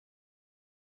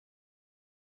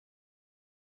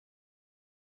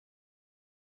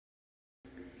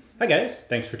Hi guys,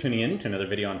 thanks for tuning in to another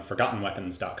video on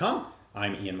ForgottenWeapons.com.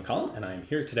 I'm Ian McCollum and I'm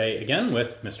here today again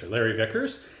with Mr. Larry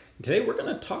Vickers. And today we're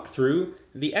going to talk through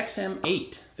the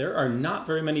XM-8. There are not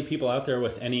very many people out there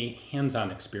with any hands-on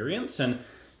experience, and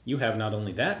you have not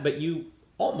only that, but you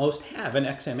almost have an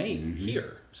XM-8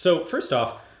 here. So first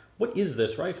off, what is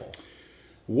this rifle?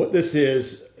 What this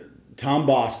is, Tom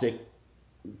Bostic,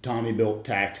 Tommy Built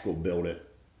Tactical built it.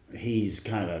 He's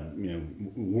kind of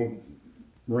a,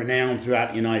 renowned throughout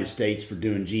the United States for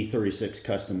doing G36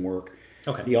 custom work.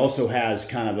 Okay. He also has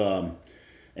kind of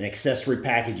an accessory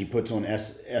package he puts on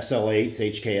SL8s,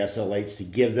 HK SL8s, to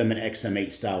give them an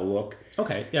XM8 style look.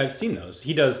 Okay, yeah, I've seen those.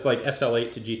 He does like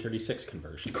SL8 to G36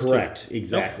 conversions. Correct, too.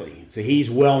 exactly. Okay. So he's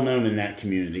well known in that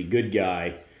community, good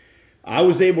guy. I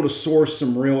was able to source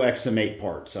some real XM8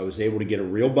 parts. I was able to get a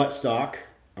real buttstock,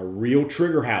 a real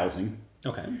trigger housing,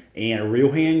 okay, and a real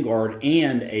handguard,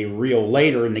 and a real,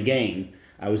 later in the game,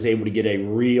 I was able to get a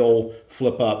real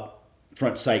flip-up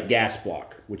front sight gas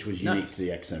block, which was unique to the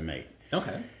XM8.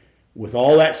 Okay. With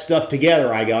all that stuff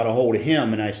together, I got a hold of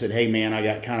him, and I said, hey, man, I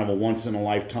got kind of a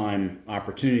once-in-a-lifetime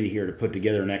opportunity here to put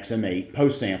together an XM8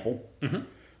 post-sample.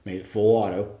 Made it full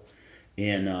auto.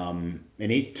 And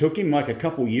it took him like a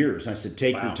couple years. I said,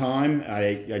 take your time.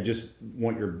 I just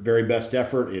want your very best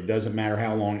effort. It doesn't matter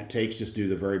how long it takes. Just do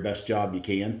the very best job you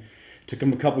can. Took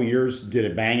him a couple years,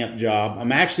 did a bang-up job.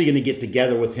 I'm actually going to get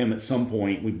together with him at some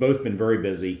point. We've both been very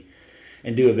busy,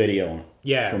 and do a video on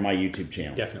it for my YouTube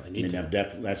channel. Definitely need to.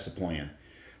 That's the plan.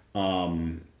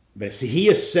 But see, he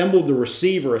assembled the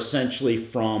receiver essentially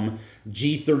from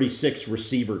G36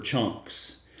 receiver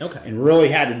chunks. Okay. And really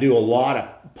had to do a lot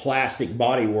of plastic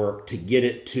body work to get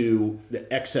it to the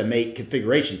XM8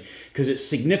 configuration, because it's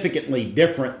significantly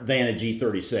different than a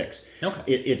G36. Okay.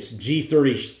 It's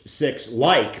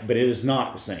G36-like, but it is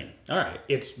not the same. All right.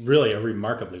 It's really a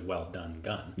remarkably well done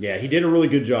gun. Yeah, he did a really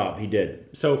good job. He did.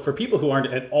 So for people who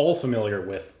aren't at all familiar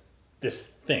with this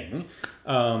thing,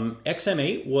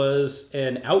 XM8 was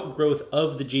an outgrowth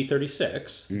of the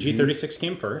G36. The G36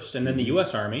 came first, and then the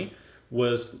U.S. Army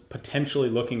was potentially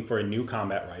looking for a new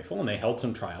combat rifle, and they held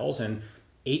some trials, and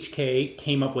HK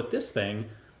came up with this thing,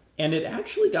 and it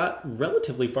actually got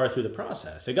relatively far through the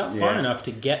process. It got far enough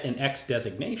to get an X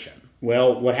designation.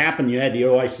 Well, what happened, you had the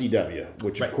OICW,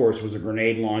 which of course was a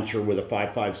grenade launcher with a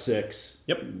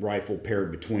 5.56 rifle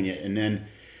paired between it, and then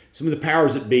some of the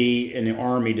powers that be in the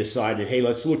Army decided, hey,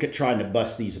 let's look at trying to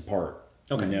bust these apart.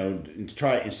 Okay. You know,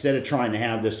 instead of trying to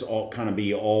have this all kind of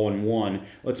be all in one,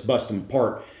 let's bust them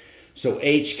apart. So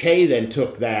HK then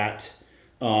took that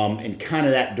and kind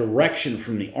of that direction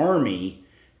from the Army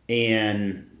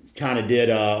and kind of did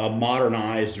a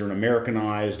modernized or an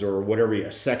Americanized or whatever, a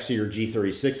sexier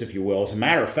G36, if you will. As a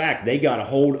matter of fact, they got a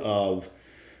hold of,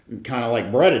 kind of like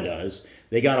Beretta does,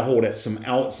 they got a hold of some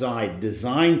outside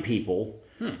design people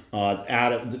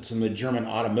out of some of the German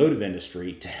automotive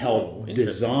industry to help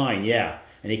design,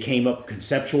 And he came up with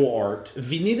conceptual art.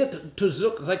 We needed to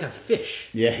look like a fish.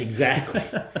 Yeah, exactly.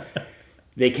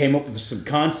 They came up with some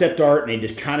concept art, and they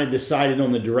just kind of decided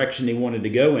on the direction they wanted to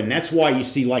go. And that's why you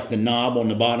see like the knob on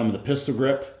the bottom of the pistol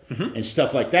grip and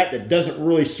stuff like that that doesn't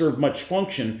really serve much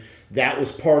function. That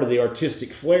was part of the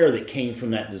artistic flair that came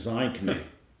from that design committee.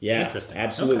 Yeah, interesting.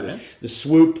 Absolutely. Okay. The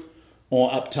swoop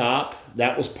on up top,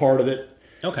 that was part of it.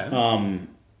 Okay.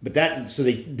 So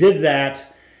they did that,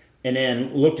 and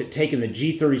then looked at taking the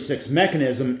G36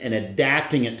 mechanism and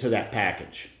adapting it to that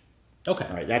package. Okay.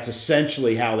 All right, that's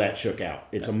essentially how that shook out.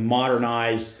 It's a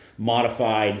modernized,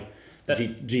 modified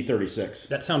G36.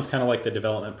 That sounds kind of like the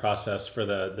development process for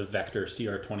the Vector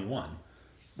CR21.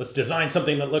 Let's design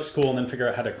something that looks cool and then figure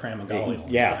out how to cram a Galil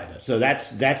inside it. So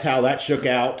that's how that shook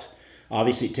out.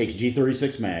 Obviously, it takes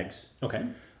G36 mags. Okay.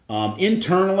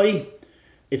 Internally,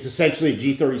 it's essentially a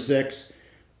G36.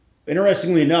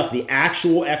 Interestingly enough, the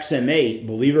actual XM8,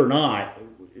 believe it or not,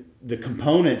 the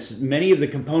components, many of the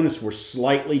components were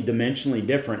slightly dimensionally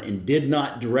different and did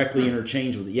not directly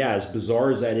interchange with it. Yeah, as bizarre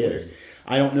as that is.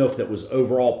 I don't know if that was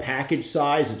overall package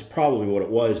size. It's probably what it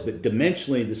was, but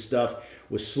dimensionally the stuff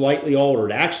was slightly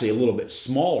altered, actually a little bit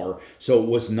smaller, so it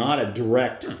was not a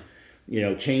direct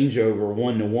changeover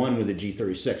one-to-one with the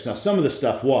G36. Now, some of the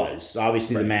stuff was.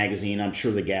 Obviously, the magazine, I'm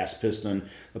sure the gas piston,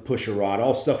 the pusher rod,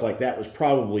 all stuff like that was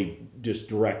probably just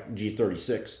direct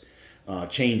G36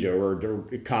 changeover,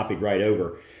 or copied right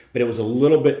over. But it was a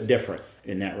little bit different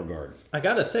in that regard. I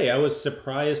gotta say, I was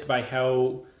surprised by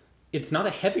how it's not a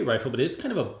heavy rifle, but it is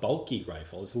kind of a bulky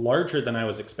rifle. It's larger than I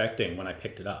was expecting when I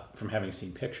picked it up from having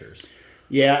seen pictures.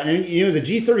 Yeah, and the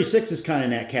G36 is kind of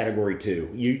in that category too.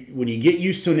 When you get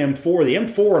used to an M4, the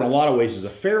M4 in a lot of ways is a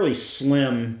fairly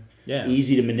slim Yeah.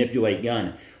 Easy to manipulate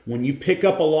gun. When you pick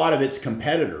up a lot of its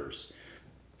competitors,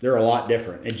 they're a lot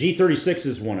different. And G36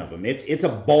 is one of them. It's a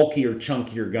bulkier,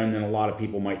 chunkier gun than a lot of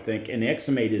people might think, and the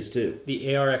XM-8 is too.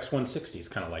 The ARX 160 is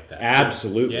kind of like that.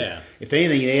 Absolutely. Yeah. If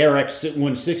anything, the ARX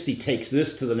 160 takes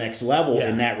this to the next level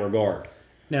in that regard.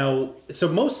 Now, so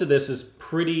most of this is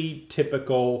pretty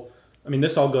typical. I mean,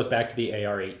 this all goes back to the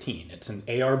AR-18. It's an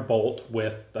AR bolt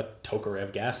with a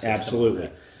Tokarev gas system. Absolutely.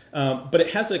 But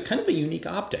it has a kind of a unique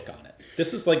optic on it.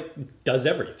 This is does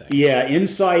everything. Yeah,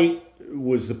 Insight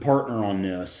was the partner on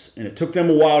this, and it took them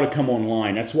a while to come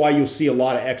online. That's why you'll see a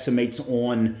lot of XM8s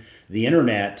on the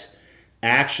internet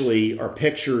actually are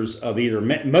pictures of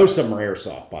most of them are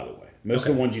airsoft, by the way. Most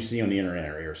of the ones you see on the internet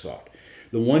are airsoft.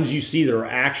 The ones you see that are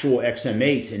actual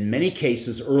XM8s, in many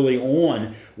cases early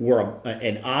on, were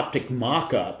an optic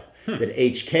mock-up that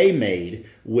HK made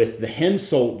with the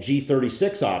Hensoldt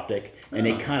G36 optic, and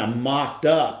they kind of mocked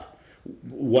up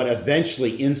what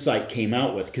eventually Insight came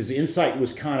out with, because Insight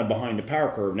was kind of behind the power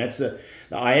curve, and that's the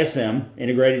ISM,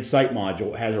 Integrated Sight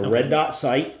Module. It has a red dot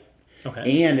sight,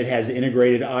 and it has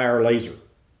integrated IR laser.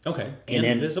 Okay,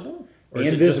 and visible?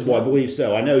 And visible, I believe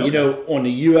so. I know, on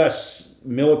the U.S.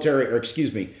 military,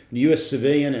 the U.S.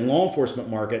 civilian and law enforcement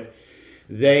market,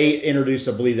 they introduced,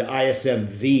 I believe, the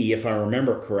ISM-V, if I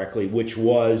remember it correctly, which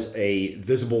was a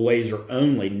visible laser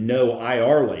only, no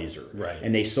IR laser. Right.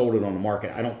 And they sold it on the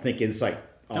market. I don't think Insight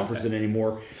offers it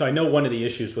anymore. So I know one of the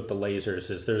issues with the lasers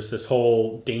is there's this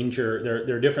whole danger.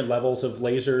 There are different levels of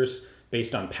lasers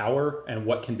based on power and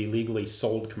what can be legally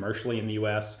sold commercially in the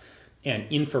U.S. And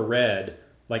infrared,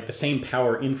 like the same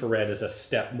power infrared, is a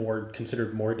step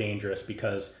considered more dangerous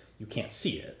because you can't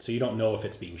see it. So you don't know if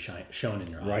it's being shown in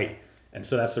your eye. Right. And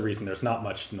so that's the reason there's not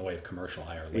much in the way of commercial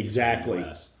IR lasers. Exactly. In the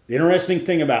US. The interesting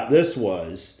thing about this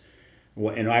was,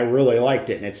 and I really liked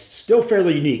it, and it's still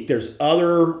fairly unique, there's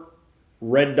other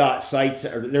red dot sights,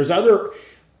 there's other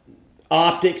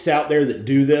optics out there that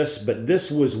do this, but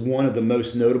this was one of the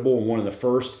most notable and one of the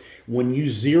first. When you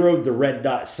zeroed the red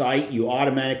dot sight, you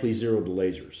automatically zeroed the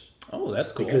lasers. Oh,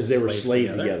 that's cool. Because they were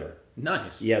slaved together.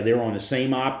 Nice. Yeah, they were on the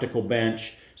same optical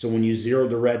bench, so when you zeroed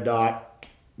the red dot,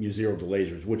 you zeroed the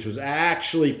lasers, which was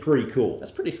actually pretty cool.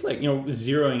 That's pretty slick.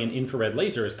 Zeroing an infrared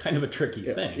laser is kind of a tricky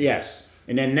thing. Yes.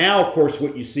 And then now, of course,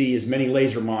 what you see is many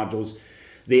laser modules,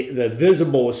 the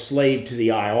visible is slaved to the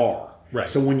IR. Right.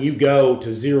 So when you go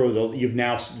to zero, you've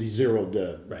now zeroed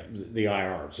the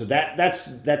IR. So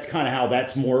that's kind of how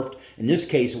that's morphed. In this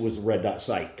case, it was a red dot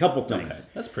sight. Couple things. Okay.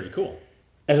 That's pretty cool.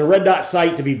 As a red dot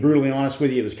sight, to be brutally honest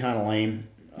with you, it was kind of lame.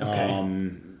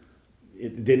 Okay.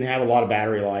 It didn't have a lot of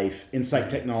battery life. Insight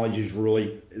Technologies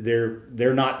really,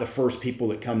 they're not the first people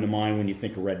that come to mind when you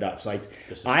think of red dot sights.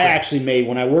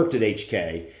 When I worked at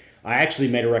HK, I actually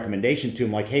made a recommendation to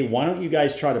them, like, hey, why don't you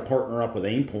guys try to partner up with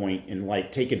Aimpoint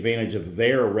and take advantage of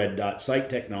their red dot sight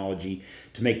technology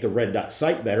to make the red dot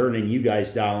sight better, and then you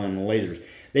guys dial in the lasers.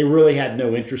 They really had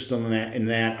no interest in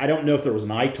that. I don't know if there was an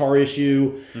ITAR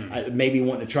issue, maybe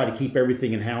wanting to try to keep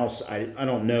everything in-house. I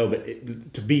don't know,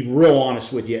 but to be real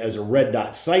honest with you, as a red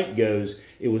dot sight goes,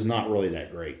 it was not really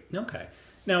that great. Okay.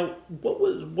 Now,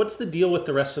 what's the deal with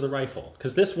the rest of the rifle?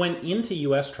 Because this went into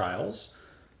U.S. trials,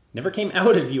 never came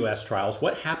out of U.S. trials.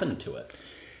 What happened to it?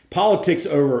 Politics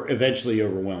eventually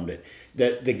overwhelmed it.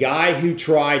 The guy who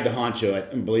tried to honcho it,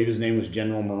 I believe his name was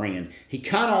General Moran, he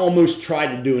kind of almost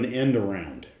tried to do an end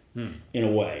around in a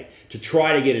way to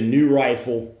try to get a new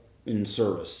rifle in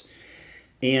service.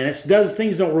 And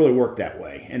things don't really work that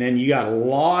way. And then you got a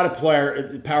lot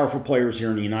of powerful players here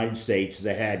in the United States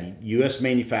that had U.S.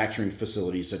 manufacturing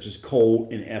facilities such as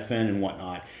Colt and FN and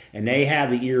whatnot. And they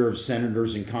have the ear of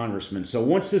senators and congressmen. So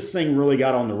once this thing really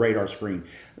got on the radar screen,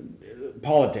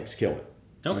 politics killed it.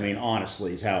 Okay. I mean,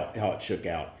 honestly, is how it shook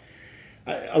out.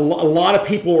 A lot of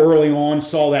people early on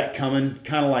saw that coming,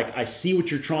 kind of like, I see what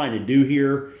you're trying to do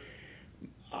here.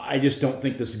 I just don't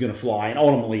think this is going to fly. And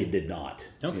ultimately, it did not.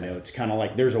 Okay. It's kind of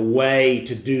like there's a way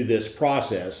to do this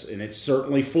process, and it's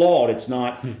certainly flawed. It's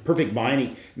not perfect by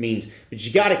any means, but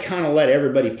you got to kind of let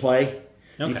everybody play.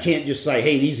 Okay. You can't just say,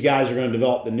 hey, these guys are going to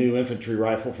develop the new infantry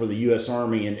rifle for the U.S.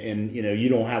 Army, and you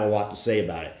don't have a lot to say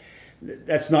about it.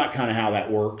 That's not kind of how that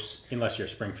works. Unless you're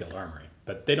Springfield Armory,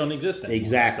 but they don't exist anymore.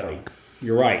 Exactly. So.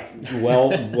 You're right.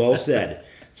 Well said.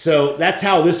 So that's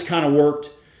how this kind of worked.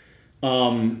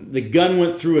 The gun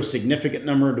went through a significant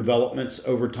number of developments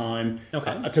over time.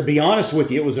 Okay. To be honest with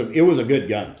you, it was a good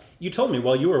gun. You told me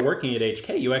while you were working at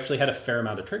HK, you actually had a fair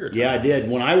amount of trigger time. Yeah, I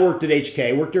did. When I worked at HK,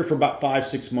 I worked there for about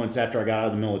 5-6 months after I got out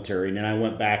of the military, and then I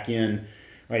went back in.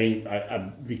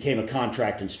 I became a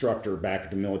contract instructor back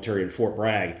at the military in Fort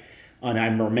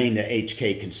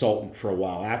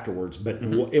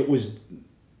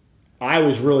I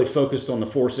was really focused on the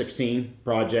 416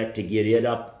 project to get it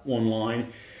up online.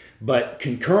 But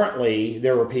concurrently,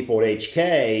 there were people at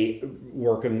HK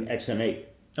working XM-8.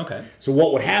 Okay. So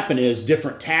what would happen is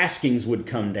different taskings would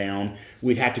come down.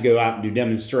 We'd have to go out and do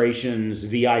demonstrations,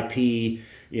 VIP,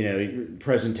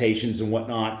 presentations and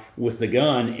whatnot with the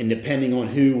gun. And depending on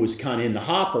who was kind of in the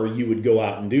hopper, you would go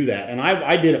out and do that. And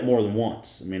I did it more than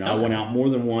once. I mean, I went out more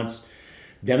than once,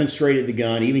 demonstrated the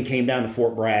gun, even came down to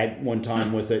Fort Bragg one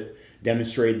time with it,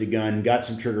 demonstrated the gun, got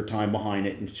some trigger time behind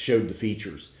it, and showed the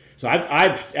features. So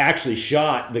I've actually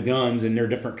shot the guns in their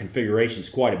different configurations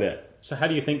quite a bit. So how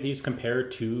do you think these compare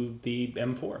to the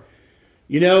M4?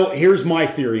 Here's my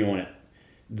theory on it.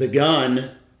 The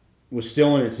gun was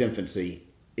still in its infancy.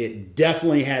 It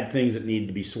definitely had things that needed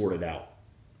to be sorted out.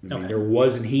 I mean, there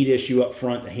was a heat issue up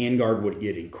front. The handguard would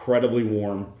get incredibly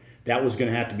warm. That was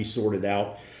going to have to be sorted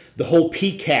out. The whole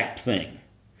P-cap thing.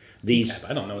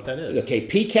 I don't know what that is. Okay,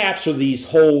 P-caps are these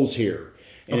holes here.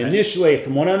 And initially,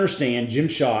 from what I understand, Jim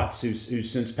Schatz,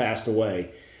 who's since passed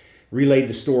away, relayed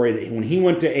the story that when he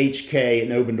went to HK in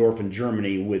Obendorf in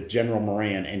Germany with General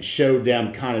Moran and showed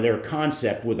them kind of their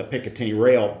concept with a Picatinny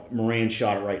rail, Moran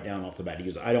shot it right down off the bat. He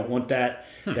goes, I don't want that.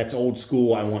 That's old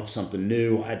school. I want something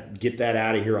new. I'd get that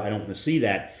out of here. I don't want to see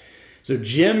that. So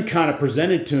Jim kind of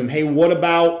presented to him, hey, what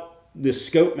about this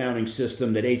scope mounting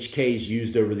system that HK's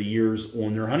used over the years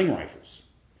on their hunting rifles?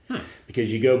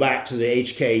 Because you go back to the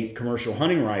HK commercial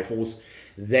hunting rifles,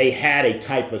 they had a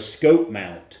type of scope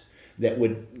mount that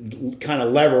would kind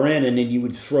of lever in, and then you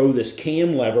would throw this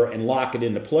cam lever and lock it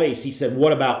into place. He said,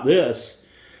 what about this?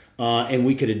 And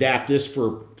we could adapt this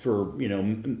for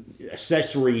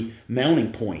accessory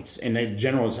mounting points. And the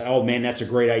general said, oh man, that's a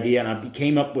great idea. And I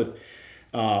came up with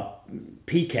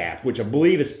PCAP, which I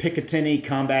believe is Picatinny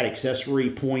Combat Accessory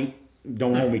Point.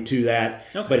 Don't hold me to that.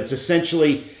 Okay. But it's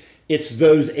essentially, it's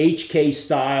those HK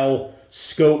style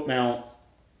scope mount,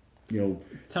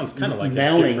 sounds kind of like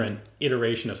mounting. A different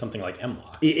iteration of something like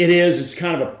M-Lock. It is. It's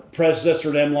kind of a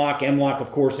predecessor to M-Lock. M-Lock,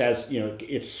 of course, has,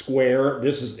 it's square.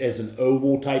 This is as an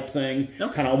oval type thing,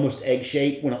 kind of almost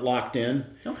egg-shaped when it locked in.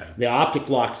 Okay. The optic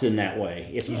locks in that way.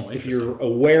 If you're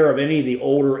aware of any of the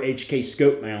older HK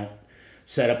scope mount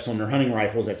setups on their hunting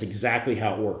rifles, that's exactly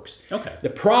how it works. Okay. The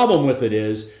problem with it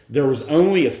is there was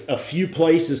only a few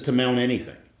places to mount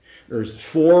anything. There's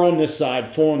 4 on this side,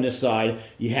 4 on this side.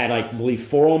 You had, I believe,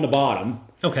 4 on the bottom.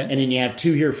 Okay. And then you have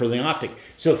 2 here for the optic.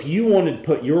 So if you wanted to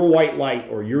put your white light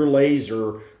or your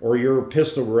laser or your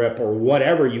pistol grip or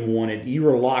whatever you wanted, you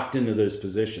were locked into those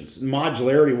positions.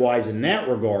 Modularity-wise, in that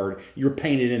regard, you're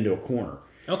painted into a corner.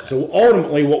 Okay. So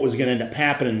ultimately what was going to end up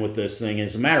happening with this thing, and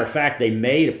as a matter of fact, they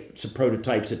made some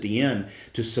prototypes at the end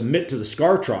to submit to the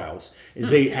SCAR trials,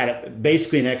 is they had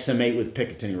basically an XM-8 with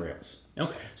Picatinny rails.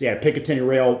 Okay. So you had a Picatinny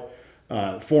rail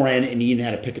fore end, and you even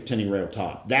had a Picatinny rail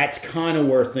top. That's kind of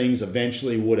where things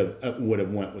eventually would have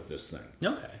went with this thing.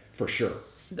 Okay, for sure.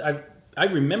 I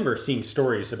remember seeing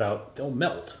stories about they'll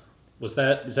melt. Is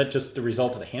that just the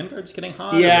result of the handguards getting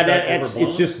hot? Yeah,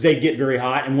 it's just they get very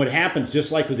hot, and what happens, just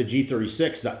like with the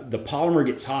G36, the polymer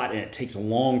gets hot, and it takes a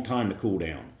long time to cool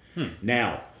down.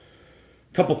 Now,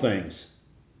 a couple things.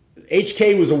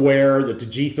 HK was aware that the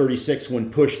G36, when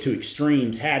pushed to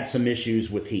extremes, had some issues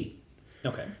with heat.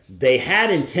 Okay. They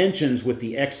had intentions with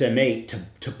the XM-8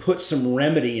 to put some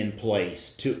remedy in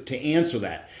place to answer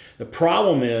that. The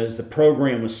problem is the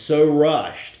program was so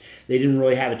rushed, they didn't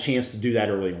really have a chance to do that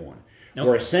early on. Okay.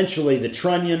 Where essentially the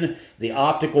trunnion, the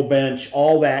optical bench,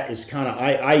 all that is kind of,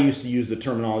 I used to use the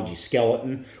terminology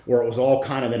skeleton, where it was all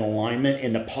kind of in alignment,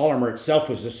 and the polymer itself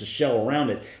was just a shell around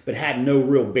it, but had no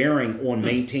real bearing on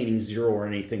maintaining zero or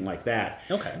anything like that.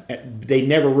 Okay. They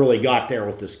never really got there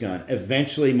with this gun.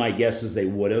 Eventually, my guess is they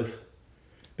would have,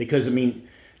 because, I mean,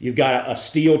 you've got a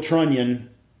steel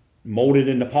trunnion molded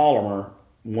into polymer.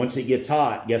 Once it gets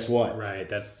hot, guess what? Right,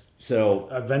 that's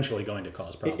eventually going to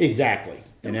cause problems. Exactly.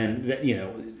 And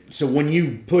then, so when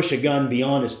you push a gun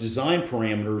beyond its design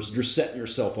parameters, you're setting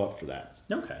yourself up for that.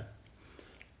 Okay.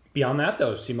 Beyond that,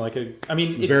 though, it seemed like it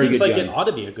seems like it ought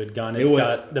to be a good gun. It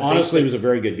was a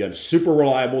very good gun. Super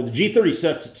reliable. The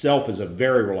G36 itself is a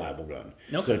very reliable gun.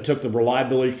 Okay. So it took the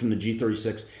reliability from the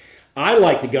G36. I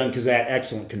like the gun because it had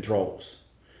excellent controls.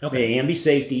 Okay. The ambi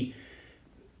safety.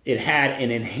 It had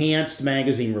an enhanced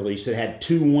magazine release. It had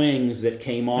 2 wings that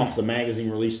came off the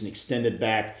magazine release and extended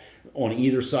back on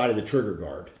either side of the trigger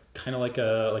guard. Kind of like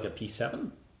a P7?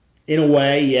 In a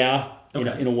way, yeah.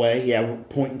 Okay. In a way, yeah,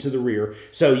 pointing to the rear.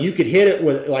 So you could hit it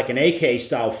with like an AK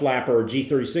style flapper or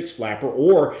G36 flapper,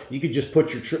 or you could just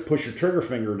push your trigger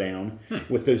finger down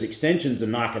with those extensions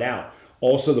and knock it out.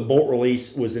 Also, the bolt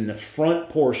release was in the front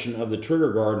portion of the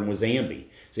trigger guard and was ambi.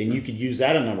 So you could use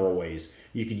that a number of ways.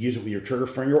 You could use it with your trigger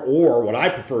finger, or what I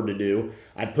preferred to do,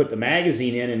 I'd put the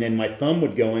magazine in and then my thumb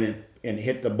would go in and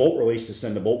hit the bolt release to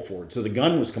send the bolt forward. So the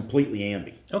gun was completely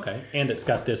ambi. Okay, and it's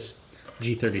got this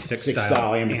G36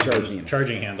 style ambi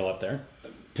charging handle up there.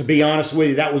 To be honest with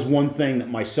you, that was one thing that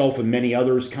myself and many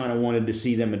others kind of wanted to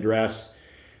see them address.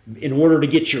 In order to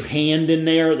get your hand in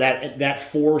there, that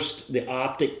forced the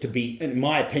optic to be, in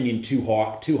my opinion, too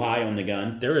high on the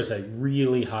gun. There is a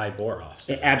really high bore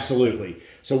offset. Absolutely.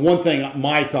 So one thing,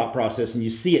 my thought process, and you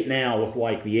see it now with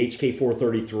like the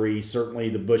HK433, certainly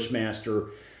the Bushmaster,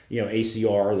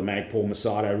 ACR, the Magpul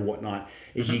Masada and whatnot,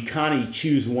 is you kind of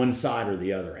choose one side or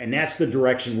the other. And that's the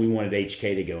direction we wanted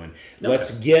HK to go in.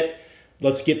 Okay.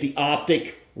 Let's get the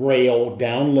optic rail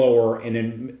down lower and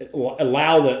then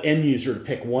allow the end user to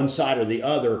pick one side or the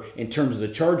other in terms of the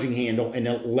charging handle, and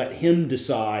then let him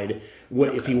decide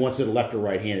if he wants it left or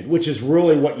right-handed, which is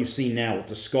really what you've seen now with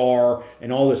the SCAR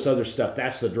and all this other stuff.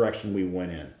 That's the direction we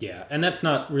went in. Yeah, and that's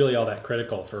not really all that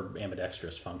critical for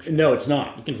ambidextrous function. No, it's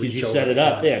not. You can set it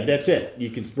up. Yeah, that's it. You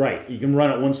can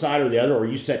run it one side or the other, or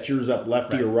you set yours up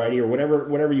lefty or righty or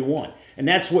whatever you want. And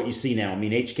that's what you see now. I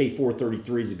mean,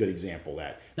 HK433 is a good example of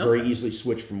that. Very easily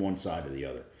switched from one side to the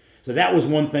other. So that was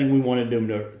one thing we wanted them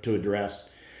to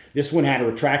address. This one had a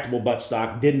retractable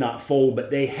buttstock, did not fold, but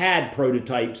they had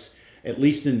prototypes, at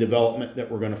least in development,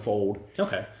 that were going to fold.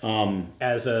 Okay.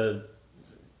 As a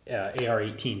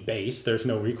AR-18 base, there's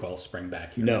no recoil spring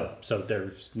back here. No. So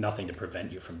there's nothing to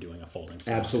prevent you from doing a folding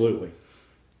stock. Absolutely.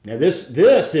 Now this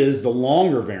is the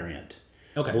longer variant.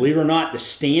 Okay. Believe it or not, the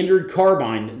standard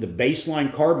carbine, the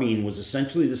baseline carbine, was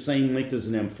essentially the same length as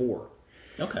an M4.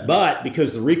 Okay. But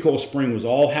because the recoil spring was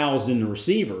all housed in the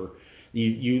receiver,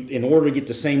 you in order to get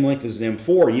the same length as an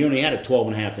M4, you only had a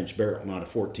 12.5-inch barrel, not a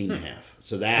 14.5.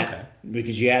 So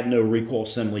because you had no recoil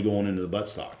assembly going into the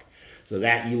buttstock. So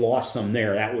that you lost some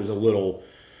there. That was a little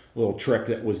trick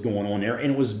that was going on there,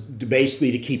 and it was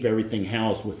basically to keep everything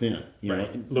housed within. A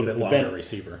little bit longer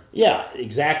receiver. Yeah,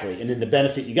 exactly. And then the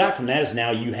benefit you got from that is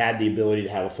now you had the ability to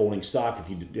have a folding stock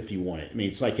if you want it. I mean,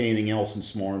 it's like anything else in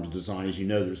small arms design. As you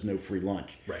know, there's no free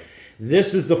lunch. Right.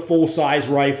 This is the full-size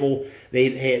rifle.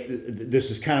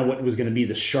 This is kind of what was going to be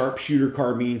the sharpshooter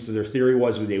carbine. So their theory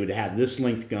was they would have this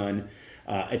length gun.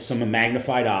 It's some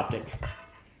magnified optic.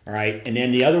 All right. And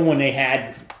then the other one they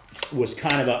had was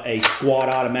kind of a squad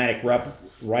automatic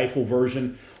rifle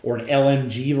version, or an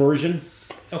LMG version.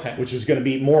 Okay. Which was going to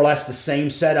be more or less the same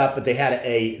setup, but they had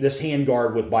this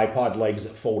handguard with bipod legs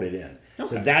that folded in.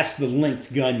 Okay. So that's the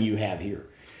length gun you have here.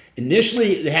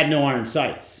 Initially, they had no iron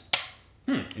sights.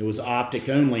 It was optic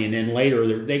only, and then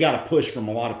later they got a push from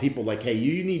a lot of people like, hey,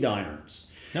 you need irons.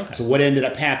 Okay. So what ended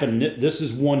up happening, this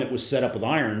is one that was set up with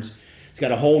irons. It's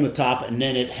got a hole in the top, and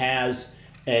then it has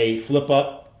a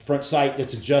flip-up front sight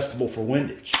that's adjustable for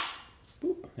windage.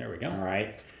 Boop, there we go. All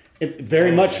right.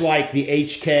 Very much like the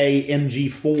HK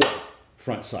MG4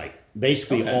 front sight.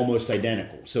 Basically almost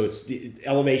identical. So it's the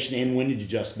elevation and windage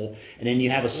adjustable. And then you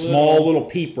have a small little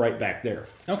peep right back there.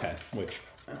 Okay. Which,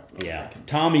 yeah.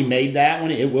 Tommy made that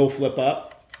one. It will flip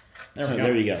up.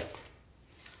 There you go.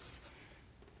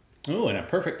 Oh, and a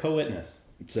perfect co-witness.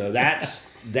 So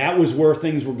that was where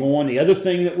things were going. The other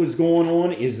thing that was going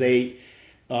on is the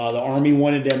Army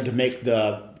wanted them to make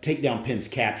the takedown pins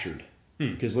captured.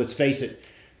 Because let's face it,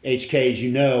 HK, as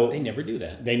you know, they never do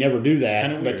that.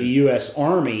 But the U.S.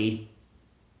 Army,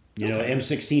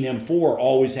 M16, M4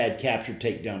 always had captured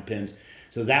takedown pins.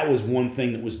 So that was one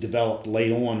thing that was developed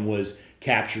late on, was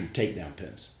captured takedown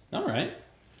pins. All right.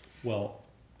 Well,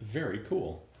 very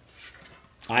cool.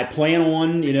 I plan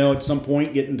on, at some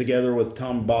point getting together with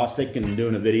Tom Bostic and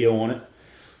doing a video on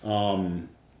it.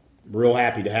 Real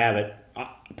happy to have it.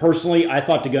 Personally, I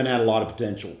thought the gun had a lot of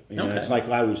potential. It's like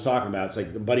I was talking about. It's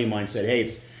like a buddy of mine said, hey,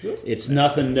 it's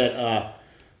nothing that,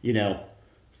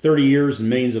 30 years and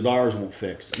millions of dollars won't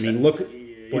fix. I mean, look.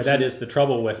 Boy, that is the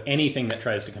trouble with anything that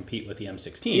tries to compete with the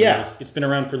M16. Yeah. It's been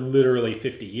around for literally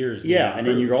 50 years. Yeah, and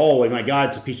then you go, oh, my God,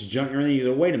 it's a piece of junk and everything. You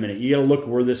go, wait a minute. You got to look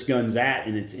where this gun's at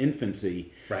in its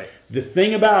infancy. Right. The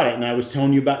thing about it, and I was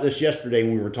telling you about this yesterday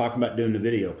when we were talking about doing the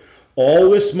video, all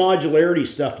this modularity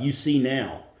stuff you see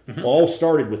now all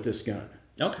started with this gun.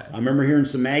 Okay. I remember hearing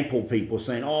some Magpul people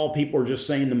saying, oh, people are just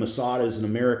saying the Masada is an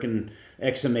American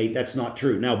XM-8. That's not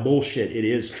true. Now, bullshit, it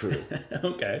is true.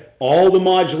 Okay. All the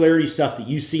modularity stuff that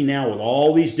you see now with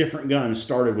all these different guns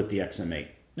started with the XM-8.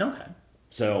 Okay.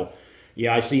 So,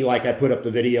 yeah, I see, like I put up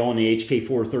the video on the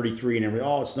HK433 and everybody,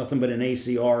 oh, it's nothing but an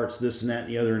ACR, it's this and that and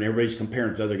the other, and everybody's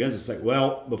comparing it to other guns. It's like,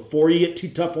 well, before you get too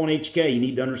tough on HK, you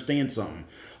need to understand something.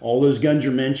 All those guns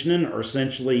you're mentioning are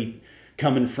essentially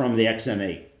coming from the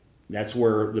XM-8. That's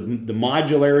where the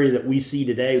modularity that we see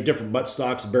today, with different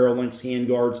buttstocks, barrel lengths,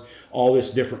 handguards, all this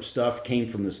different stuff came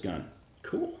from this gun.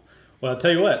 Cool. Well, I'll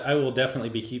tell you what, I will definitely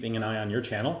be keeping an eye on your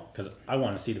channel because I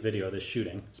want to see the video of this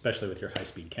shooting, especially with your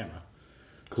high-speed camera.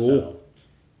 Cool. So,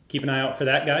 keep an eye out for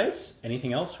that, guys.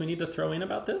 Anything else we need to throw in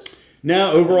about this?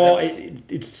 No, overall,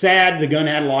 it's sad. The gun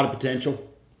had a lot of potential,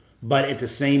 but at the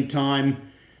same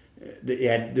time,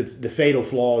 the fatal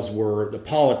flaws were, the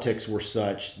politics were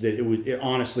such that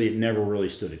honestly, it never really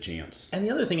stood a chance. And the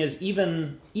other thing is,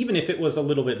 even if it was a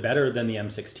little bit better than the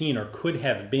M16 or could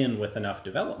have been with enough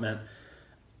development,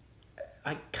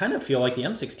 I kind of feel like the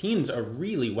M16's a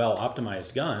really well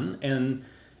optimized gun, and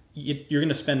you're going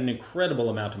to spend an incredible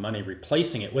amount of money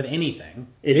replacing it with anything.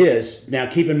 It is. Now,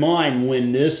 keep in mind,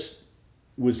 when this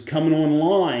was coming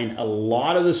online, a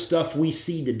lot of the stuff we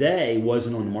see today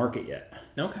wasn't on the market yet.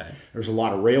 Okay. There's a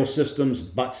lot of rail systems,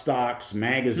 buttstocks,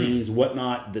 magazines,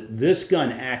 whatnot, that this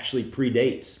gun actually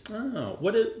predates. Oh,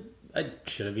 I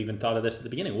should have even thought of this at the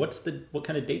beginning. What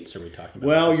kind of dates are we talking about?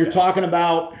 Well, you're talking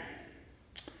about,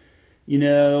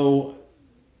 02,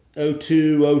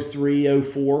 03,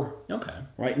 04. Okay.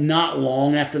 Right? Not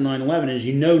long after 9/11. As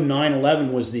you know,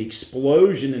 9/11 was the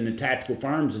explosion in the tactical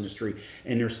firearms industry,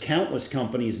 and there's countless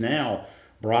companies now,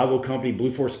 Bravo Company,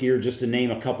 Blue Force Gear, just to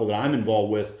name a couple that I'm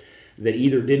involved with, that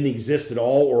either didn't exist at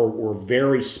all or were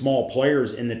very small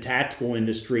players in the tactical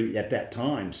industry at that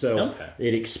time. So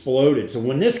it exploded. So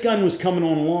when this gun was coming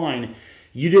online,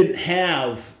 you didn't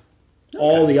have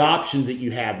all the options that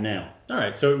you have now. All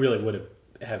right, so it really would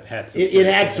have had some. It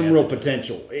had some real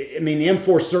potential. I mean, the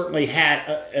M4 certainly had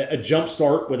a jump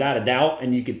start without a doubt,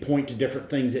 and you could point to different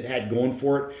things it had going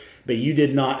for it, but you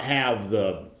did not have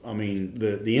the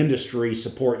industry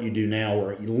support you do now,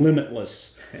 or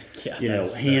limitless,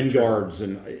 handguards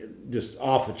and just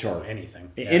off the chart.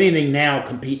 Anything now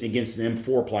competing against an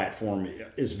M4 platform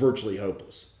is virtually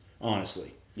hopeless,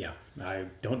 honestly. Yeah, I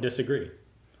don't disagree.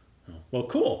 Well,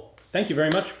 cool. Thank you very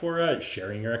much for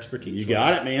sharing your expertise. You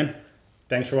got it, man.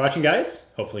 Thanks for watching, guys.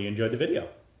 Hopefully you enjoyed the video.